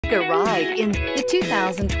Take a ride in the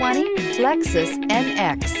 2020 Lexus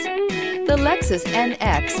NX. The Lexus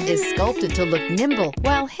NX is sculpted to look nimble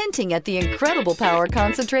while hinting at the incredible power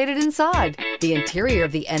concentrated inside. The interior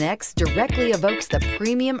of the NX directly evokes the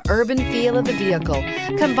premium urban feel of the vehicle,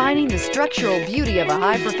 combining the structural beauty of a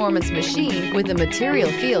high-performance machine with a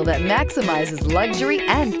material feel that maximizes luxury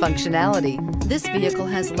and functionality. This vehicle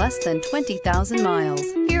has less than 20,000 miles.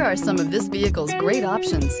 Here are some of this vehicle's great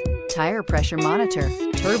options: tire pressure monitor,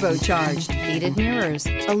 turbocharged, heated mirrors,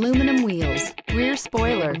 aluminum wheels, rear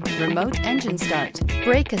spoiler, remote engine start,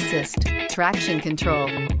 brake assist, traction control,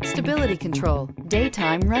 stability control,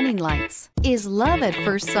 daytime running lights. Is love at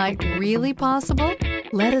first sight really possible?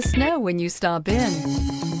 Let us know when you stop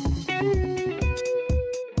in.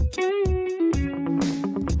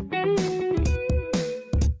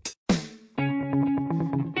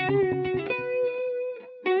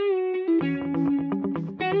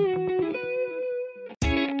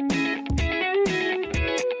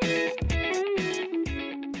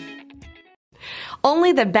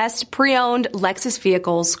 Only the best pre-owned Lexus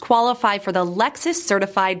vehicles qualify for the Lexus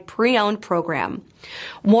Certified Pre-Owned program.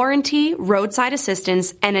 Warranty, roadside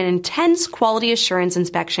assistance, and an intense quality assurance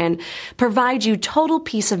inspection provide you total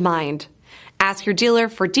peace of mind. Ask your dealer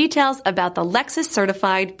for details about the Lexus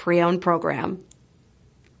Certified Pre-Owned program.